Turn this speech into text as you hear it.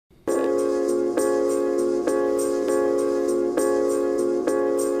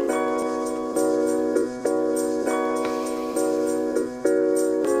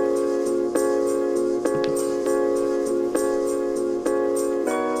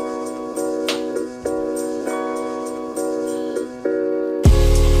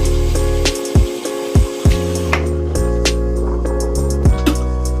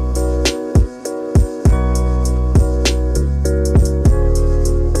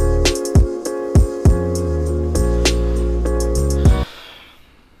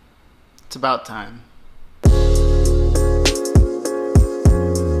about time.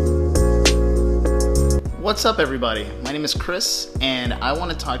 What's up, everybody? My name is Chris, and I want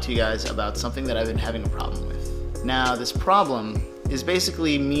to talk to you guys about something that I've been having a problem with. Now, this problem is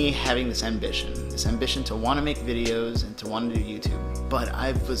basically me having this ambition to want to make videos and to want to do YouTube. But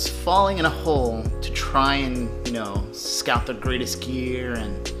I was falling in a hole to try and, scout the greatest gear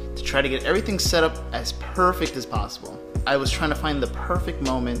and to try to get everything set up as perfect as possible. I was trying to find the perfect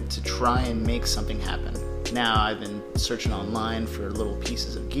moment to try and make something happen. Now, I've been searching online for little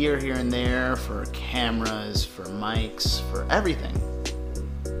pieces of gear here and there, for cameras, for mics, for everything.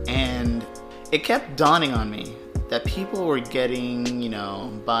 And it kept dawning on me that people were getting,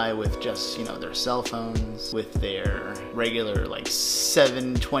 by with just, their cell phones, with their regular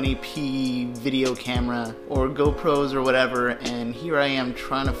 720p video camera or GoPros or whatever, and here I am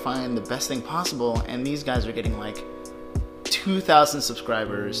trying to find the best thing possible, and these guys are getting 2,000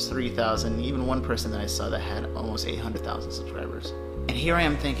 subscribers, 3,000, even one person that I saw that had almost 800,000 subscribers. And here I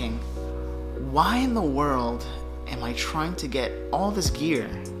am thinking, why in the world am I trying to get all this gear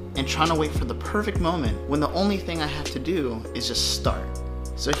and trying to wait for the perfect moment when the only thing I have to do is just start?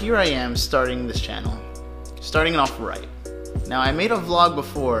 So here I am starting this channel, starting it off right. Now, I made a vlog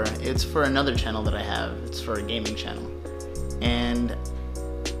before. It's for another channel that I have. It's for a gaming channel. And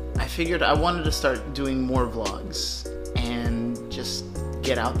I figured I wanted to start doing more vlogs and just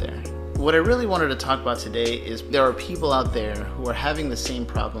get out there. What I really wanted to talk about today is there are people out there who are having the same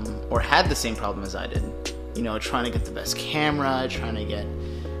problem, or had the same problem as I did. Trying to get the best camera, trying to get,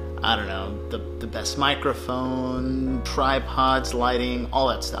 the best microphone, tripods, lighting, all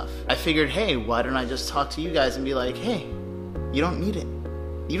that stuff. I figured, hey, why don't I just talk to you guys and be like, hey, you don't need it.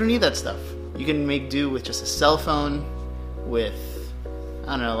 You don't need that stuff. You can make do with just a cell phone, with,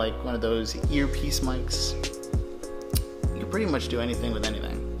 one of those earpiece mics. You can pretty much do anything with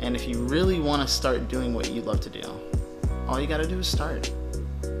anything. And if you really want to start doing what you love to do, all you gotta do is start.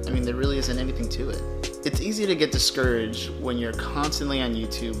 There really isn't anything to it. It's easy to get discouraged when you're constantly on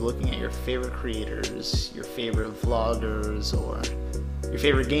YouTube looking at your favorite creators, your favorite vloggers, or your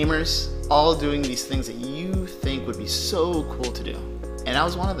favorite gamers, all doing these things that you think would be so cool to do. And I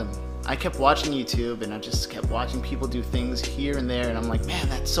was one of them. I kept watching YouTube and I just kept watching people do things here and there, and I'm like, man,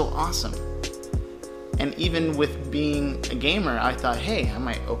 that's so awesome. And even with being a gamer, I thought, hey, I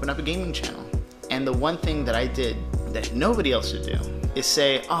might open up a gaming channel. And the one thing that I did that nobody else should do is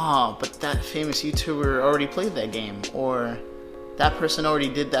say, oh, but that famous YouTuber already played that game, or that person already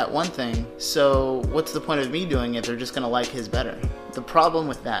did that one thing, so what's the point of me doing it? They're just gonna like his better. The problem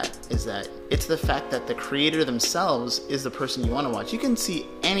with that is that it's the fact that the creator themselves is the person you want to watch. You can see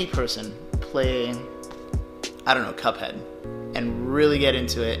any person play, Cuphead, and really get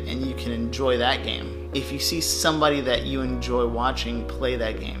into it, and you can enjoy that game. If you see somebody that you enjoy watching play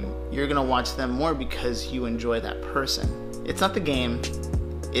that game, you're gonna watch them more because you enjoy that person. It's not the game,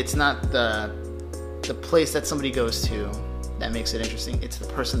 it's not the place that somebody goes to that makes it interesting, it's the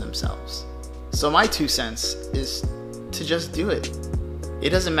person themselves. So my 2 cents is to just do it. It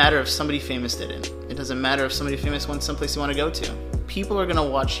doesn't matter if somebody famous did it. It doesn't matter if somebody famous went someplace you want to go to. People are gonna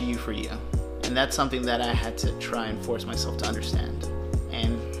watch you for you. And that's something that I had to try and force myself to understand.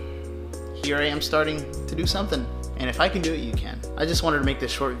 And here I am starting to do something. And if I can do it, you can. I just wanted to make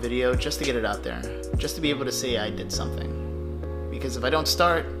this short video just to get it out there. Just to be able to say I did something. Because if I don't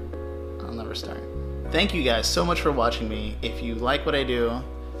start, I'll never start. Thank you guys so much for watching me. If you like what I do,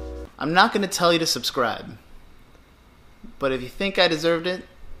 I'm not going to tell you to subscribe. But if you think I deserved it,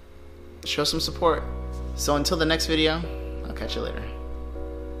 show some support. So until the next video, I'll catch you later.